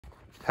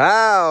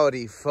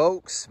Howdy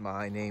folks,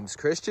 my name's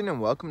Christian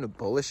and welcome to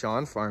Bullish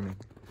on Farming.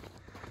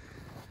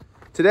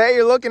 Today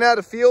you're looking at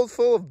a field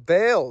full of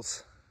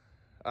bales.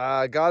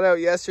 Got out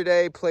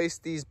yesterday,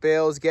 placed these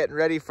bales, getting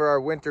ready for our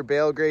winter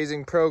bale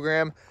grazing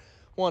program.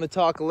 Want to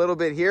talk a little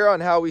bit here on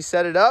how we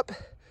set it up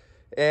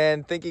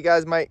and think you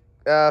guys might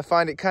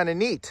find it kind of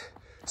neat,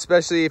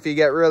 especially if you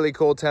get really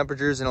cold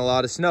temperatures and a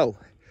lot of snow.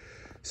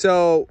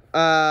 So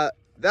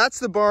that's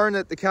the barn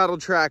that the cattle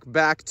track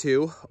back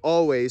to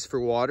always for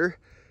water.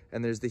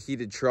 And there's the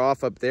heated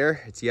trough up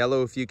there. It's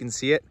yellow if you can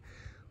see it.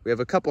 We have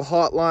a couple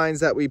hot lines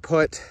that we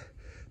put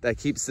that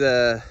keeps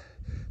the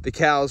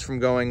cows from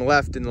going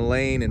left in the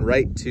lane and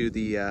right to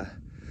the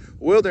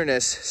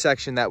wilderness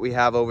section that we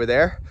have over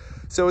there.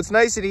 So it's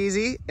nice and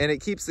easy, and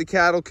it keeps the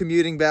cattle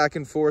commuting back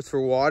and forth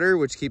for water,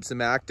 which keeps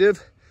them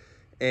active.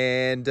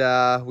 And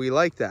we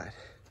like that.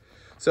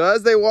 So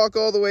as they walk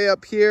all the way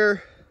up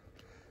here,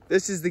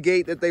 this is the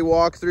gate that they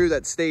walk through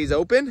that stays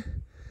open.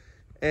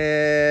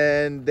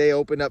 And they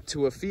open up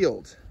to a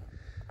field.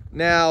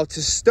 Now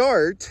to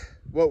start,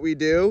 what we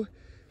do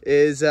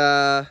is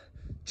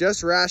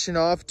just ration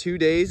off 2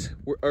 days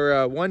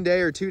or 1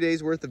 day or 2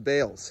 days worth of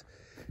bales.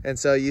 And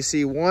so you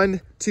see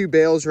 1-2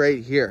 bales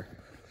right here.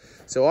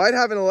 So I'd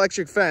have an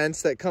electric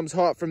fence that comes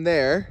hot from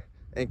there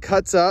and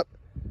cuts up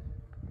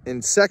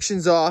and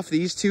sections off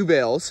these 2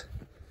 bales.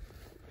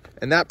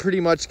 And that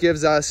pretty much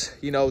gives us,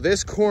 you know,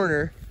 this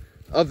corner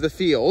of the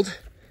field,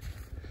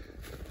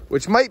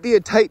 which might be a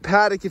tight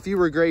paddock if you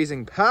were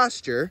grazing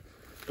pasture.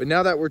 But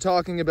now that we're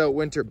talking about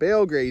winter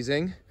bale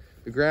grazing,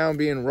 the ground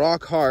being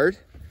rock hard,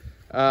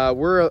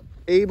 we're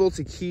able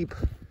to keep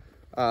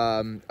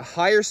a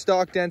higher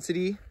stock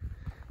density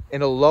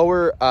in a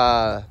lower,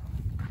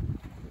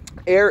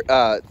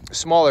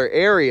 smaller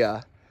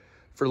area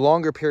for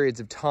longer periods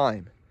of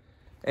time.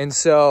 And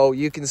so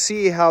you can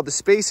see how the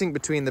spacing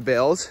between the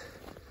bales,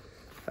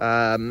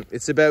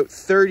 it's about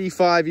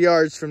 35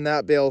 yards from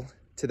that bale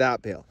to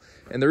that bale.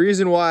 And the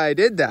reason why I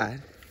did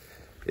that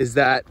is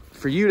that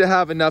for you to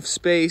have enough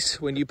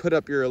space when you put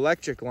up your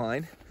electric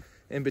line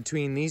in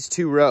between these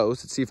 2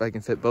 rows, let's see if I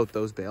can fit both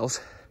those bales,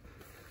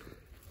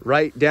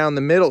 right down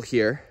the middle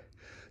here,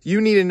 you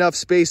need enough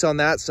space on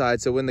that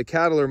side. So when the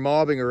cattle are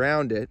mobbing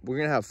around it, we're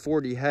gonna have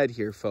 40 head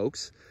here,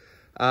 folks.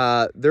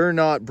 They're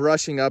not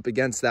brushing up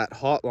against that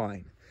hot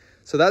line.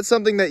 So that's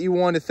something that you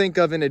want to think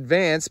of in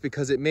advance,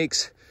 because it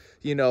makes,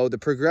 you know, the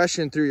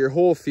progression through your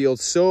whole field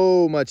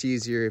so much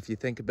easier if you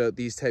think about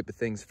these type of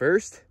things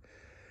first.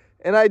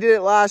 And I did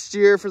it last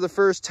year for the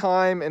first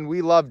time and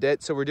we loved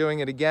it, so we're doing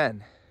it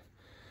again.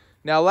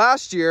 Now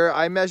last year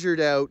I measured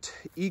out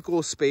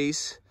equal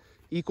space,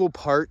 equal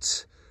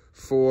parts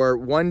for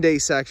 1 day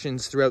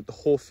sections throughout the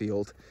whole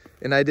field.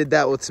 And I did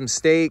that with some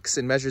stakes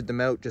and measured them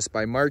out just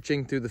by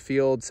marching through the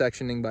field,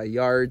 sectioning by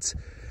yards.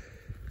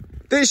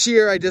 This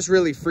year I just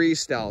really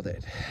freestyled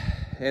it.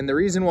 And the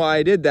reason why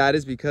I did that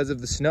is because of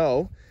the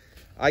snow.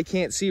 I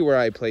can't see where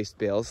I placed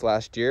bales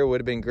last year. It would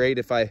have been great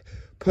if I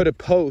put a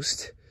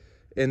post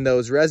in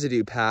those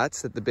residue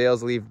pats that the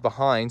bales leave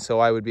behind, so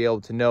I would be able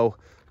to know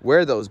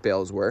where those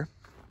bales were.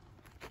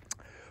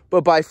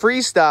 But by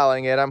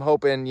freestyling it, I'm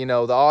hoping, you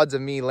know, the odds of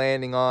me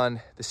landing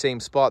on the same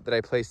spot that I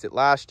placed it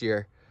last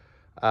year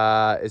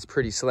is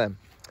pretty slim.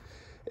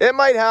 It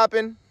might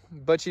happen,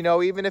 but you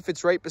know, even if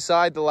it's right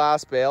beside the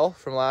last bale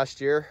from last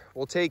year,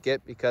 we'll take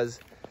it, because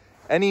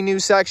any new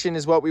section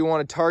is what we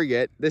want to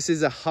target. This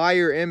is a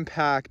higher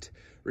impact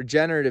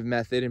regenerative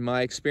method in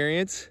my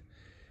experience.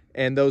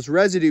 And those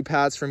residue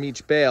pats from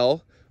each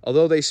bale,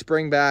 although they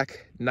spring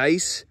back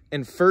nice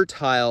and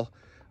fertile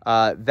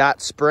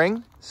that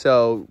spring,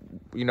 so,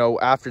 you know,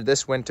 after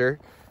this winter,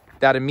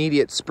 that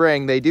immediate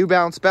spring, they do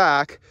bounce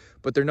back,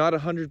 but they're not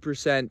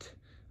 100%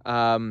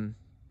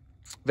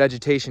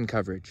 vegetation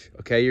coverage,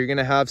 okay? You're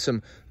gonna have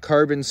some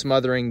carbon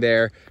smothering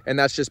there, and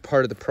that's just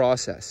part of the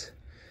process.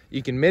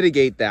 You can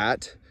mitigate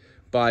that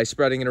by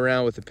spreading it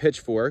around with a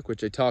pitchfork,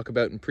 which I talk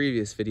about in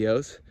previous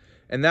videos.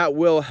 And that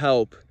will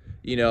help,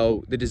 you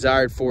know, the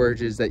desired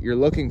forages that you're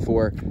looking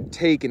for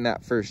take in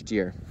that first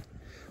year.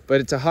 But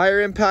it's a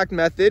higher impact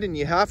method, and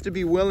you have to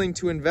be willing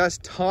to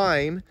invest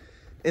time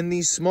in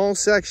these small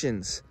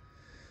sections.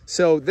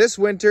 So this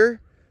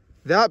winter,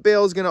 that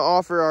bale is gonna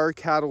offer our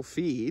cattle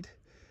feed.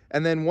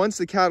 And then once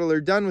the cattle are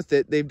done with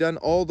it, they've done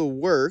all the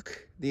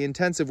work, the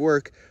intensive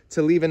work,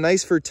 to leave a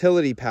nice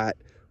fertility pat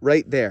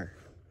right there.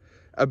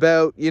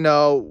 About, you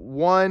know,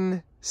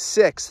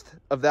 1/6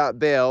 of that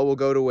bale will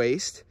go to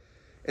waste.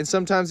 And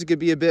sometimes it could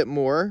be a bit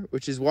more,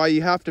 which is why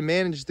you have to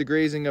manage the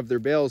grazing of their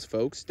bales,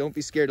 folks. Don't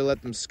be scared to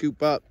let them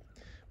scoop up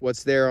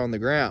what's there on the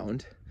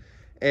ground.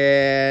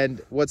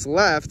 And what's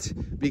left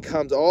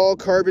becomes all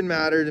carbon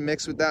matter to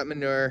mix with that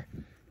manure,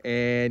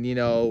 and, you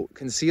know,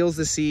 conceals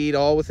the seed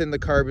all within the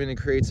carbon and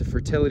creates a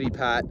fertility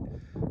pat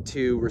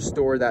to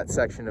restore that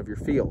section of your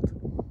field.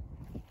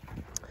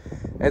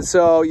 And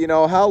so, you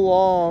know, how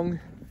long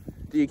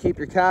do you keep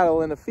your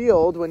cattle in a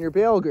field when you're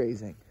bale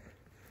grazing?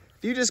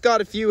 If you just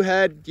got a few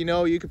head, you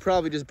know, you could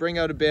probably just bring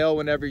out a bale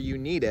whenever you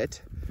need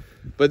it.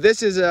 But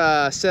this is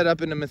set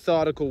up in a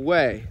methodical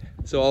way,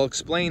 so I'll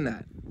explain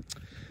that.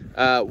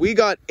 We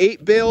got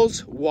 8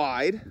 bales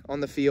wide on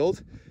the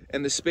field,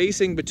 and the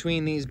spacing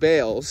between these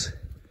bales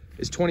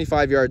is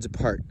 25 yards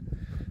apart,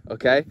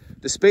 okay?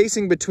 The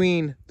spacing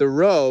between the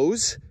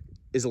rows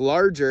is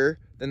larger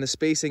than the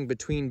spacing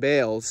between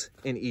bales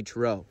in each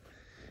row.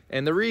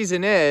 And the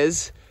reason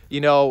is,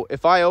 you know,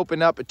 if I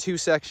open up a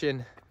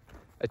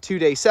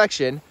 2-day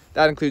section,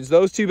 that includes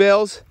those 2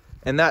 bales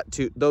and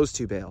those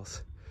 2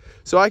 bales.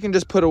 So I can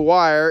just put a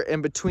wire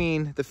in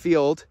between the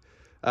field,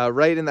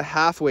 right in the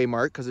halfway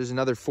mark, because there's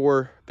another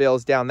 4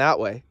 bales down that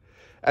way.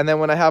 And then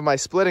when I have my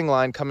splitting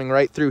line coming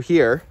right through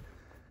here,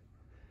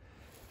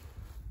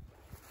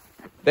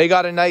 they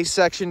got a nice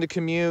section to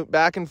commute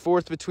back and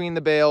forth between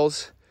the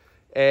bales.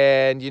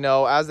 And, you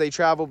know, as they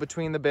travel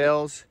between the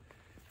bales,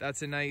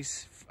 that's a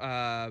nice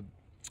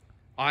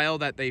aisle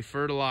that they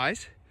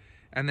fertilize.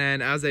 And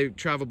then as they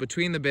travel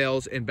between the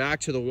bales and back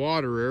to the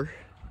waterer,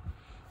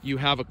 you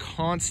have a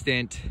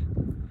constant,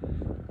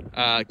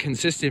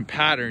 consistent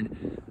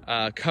pattern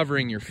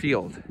covering your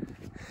field.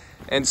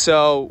 And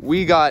so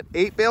we got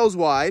 8 bales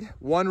wide,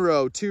 1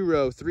 row, 2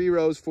 row, 3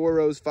 rows, 4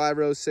 rows, 5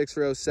 rows, 6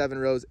 rows, 7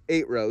 rows,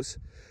 8 rows.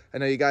 I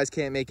know you guys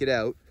can't make it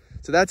out.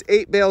 So that's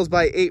 8 bales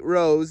by 8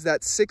 rows.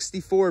 That's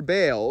 64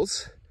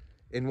 bales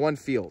in one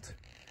field.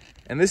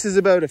 And this is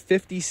about a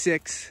 5 to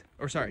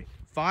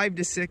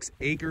 6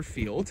 acre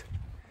field.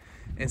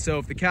 And so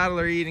if the cattle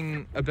are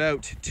eating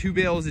about 2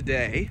 bales a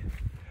day,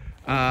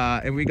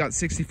 and we got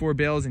 64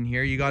 bales in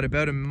here, you got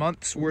about a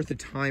month's worth of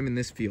time in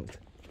this field.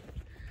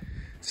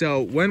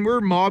 So when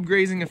we're mob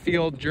grazing a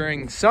field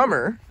during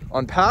summer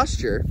on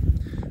pasture,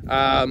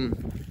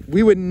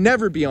 we would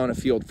never be on a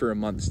field for a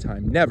month's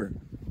time, never,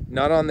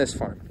 not on this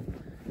farm.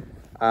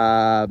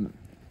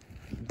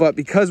 But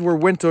because we're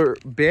winter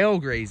bale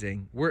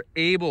grazing, we're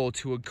able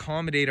to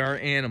accommodate our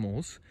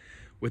animals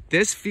with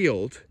this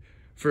field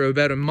for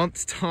about a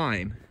month's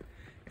time.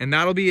 And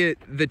that'll be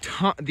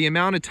the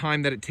amount of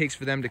time that it takes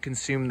for them to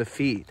consume the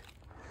feed.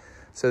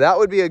 So that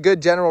would be a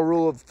good general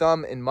rule of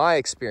thumb in my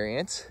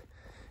experience,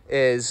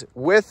 is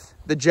with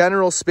the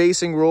general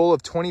spacing rule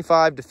of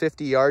 25 to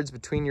 50 yards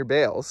between your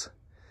bales,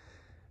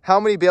 how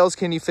many bales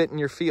can you fit in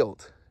your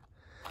field?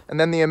 And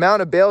then the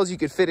amount of bales you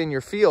could fit in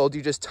your field,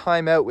 you just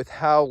time out with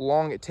how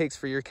long it takes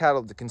for your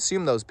cattle to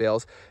consume those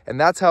bales, and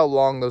that's how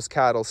long those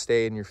cattle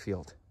stay in your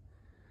field.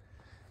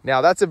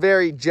 Now, that's a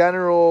very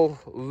general,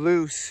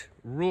 loose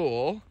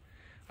rule,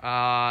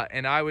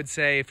 and I would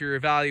say if you're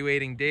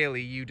evaluating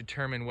daily, you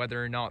determine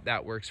whether or not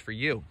that works for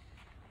you.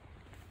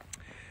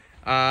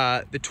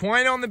 The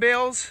twine on the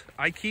bales,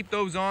 I keep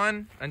those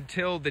on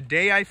until the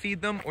day I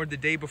feed them or the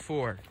day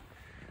before.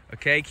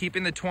 Okay,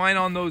 keeping the twine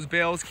on those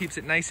bales keeps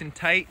it nice and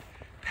tight,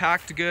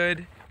 packed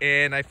good,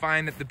 and I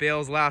find that the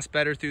bales last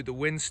better through the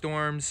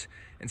windstorms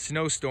and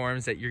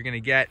snowstorms that you're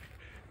gonna get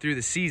through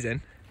the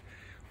season.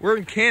 We're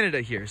in Canada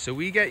here, so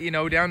we get, you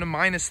know, down to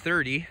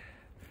 -30,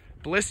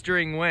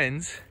 blistering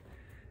winds,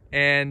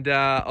 and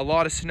a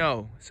lot of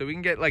snow. So we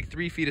can get like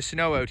 3 feet of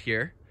snow out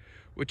here,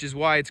 which is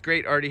why it's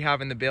great already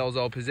having the bales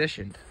all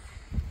positioned.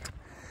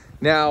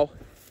 Now,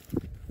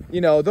 you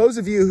know, those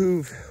of you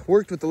who've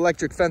worked with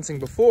electric fencing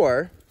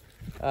before,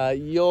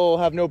 you'll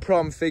have no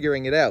problem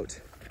figuring it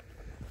out.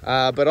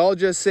 But I'll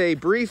just say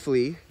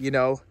briefly, you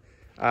know,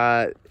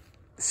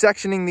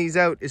 sectioning these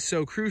out is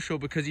so crucial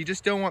because you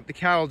just don't want the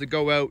cattle to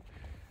go out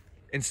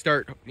and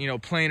start, you know,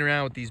 playing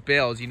around with these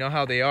bales. You know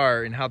how they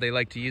are and how they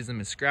like to use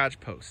them as scratch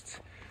posts,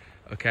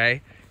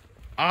 okay?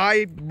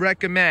 I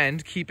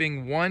recommend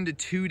keeping 1 to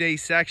 2 day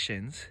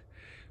sections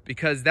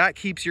because that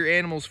keeps your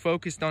animals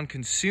focused on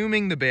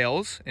consuming the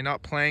bales and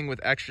not playing with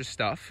extra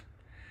stuff,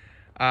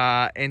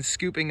 and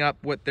scooping up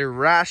what they're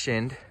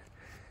rationed.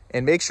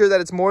 And make sure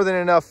that it's more than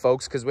enough,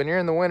 folks, because when you're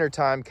in the winter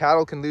time,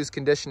 cattle can lose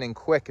conditioning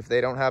quick if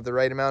they don't have the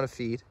right amount of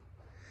feed.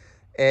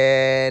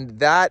 And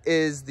that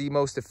is the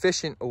most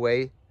efficient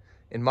way,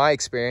 in my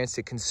experience,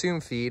 to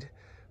consume feed,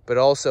 but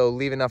also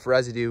leave enough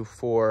residue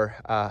for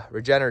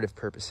regenerative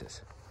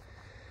purposes.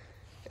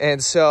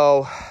 And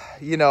so,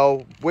 you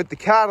know, with the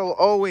cattle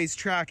always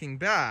tracking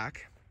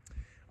back,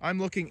 I'm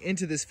looking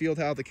into this field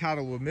how the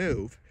cattle will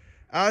move.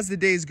 As the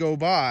days go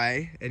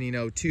by, and you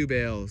know, 2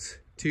 bales,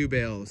 2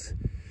 bales.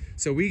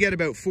 So we get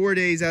about 4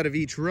 days out of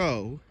each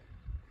row.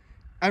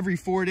 Every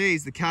 4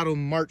 days, the cattle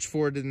march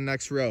forward to the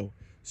next row,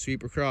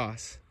 sweep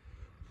across,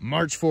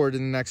 march forward to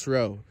the next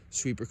row,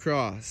 sweep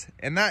across.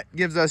 And that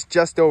gives us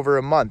just over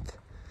a month.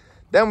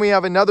 Then we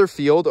have another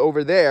field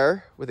over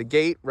there with a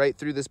gate right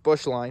through this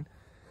bush line.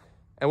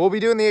 And we'll be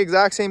doing the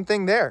exact same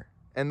thing there.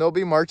 And they'll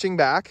be marching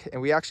back.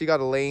 And we actually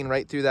got a lane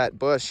right through that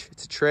bush.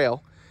 It's a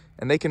trail.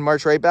 And they can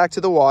march right back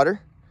to the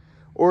water.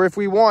 Or if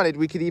we wanted,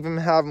 we could even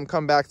have them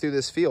come back through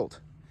this field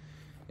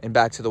and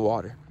back to the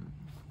water.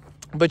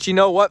 But you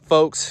know what,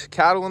 folks?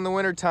 Cattle in the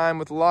wintertime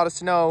with a lot of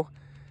snow,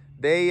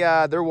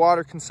 their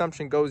water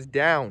consumption goes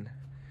down.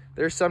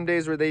 There's some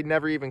days where they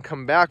never even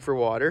come back for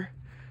water.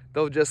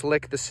 They'll just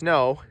lick the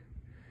snow.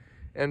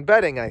 And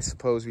bedding, I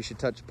suppose we should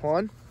touch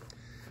upon,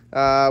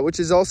 which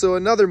is also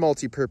another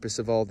multi-purpose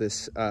of all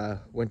this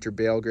winter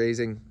bale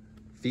grazing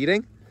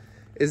feeding,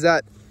 is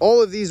that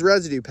all of these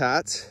residue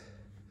pats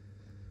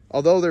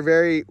although they're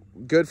very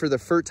good for the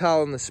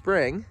fertile in the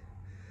spring,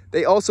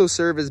 they also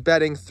serve as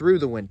bedding through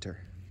the winter.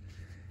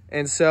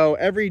 And so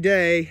every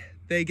day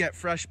they get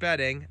fresh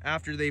bedding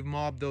after they've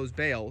mobbed those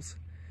bales.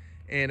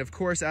 And of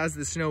course, as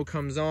the snow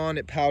comes on,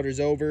 it powders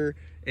over,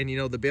 and you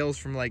know, the bales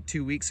from like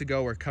 2 weeks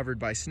ago are covered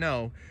by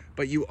snow,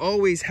 but you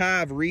always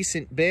have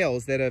recent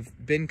bales that have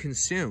been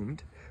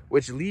consumed,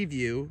 which leave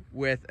you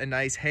with a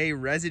nice hay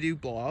residue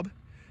blob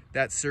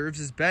that serves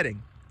as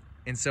bedding.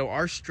 And so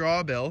our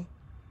straw bill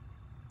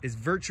is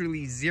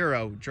virtually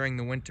zero during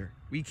the winter.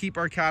 We keep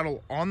our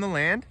cattle on the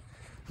land,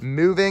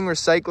 moving,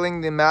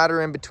 recycling the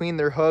matter in between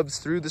their hooves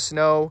through the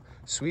snow,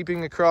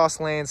 sweeping across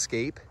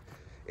landscape,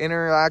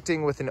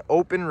 interacting with an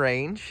open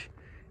range,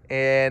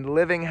 and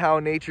living how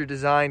nature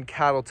designed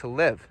cattle to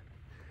live.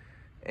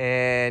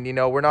 And you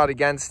know, we're not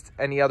against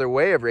any other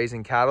way of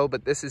raising cattle,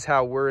 but this is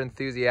how we're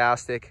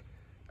enthusiastic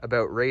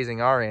about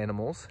raising our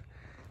animals,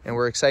 and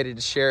we're excited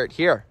to share it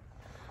here.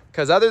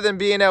 Because other than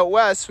being out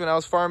west, when I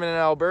was farming in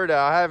Alberta,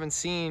 I haven't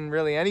seen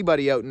really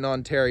anybody out in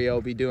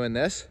Ontario be doing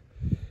this.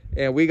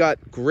 And we got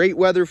great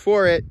weather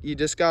for it. You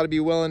just got to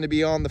be willing to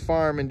be on the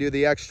farm and do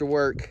the extra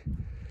work.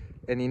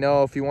 And you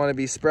know, if you want to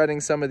be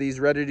spreading some of these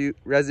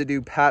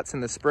residue pats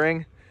in the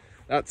spring,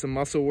 that's some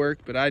muscle work,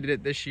 but I did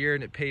it this year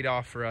and it paid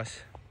off for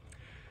us.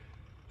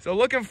 So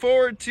looking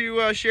forward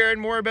to sharing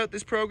more about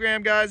this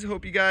program, guys. I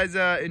hope you guys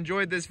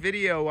enjoyed this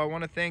video. I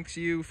want to thank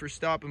you for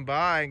stopping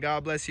by, and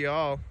God bless you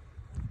all.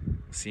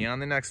 See you on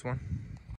the next one.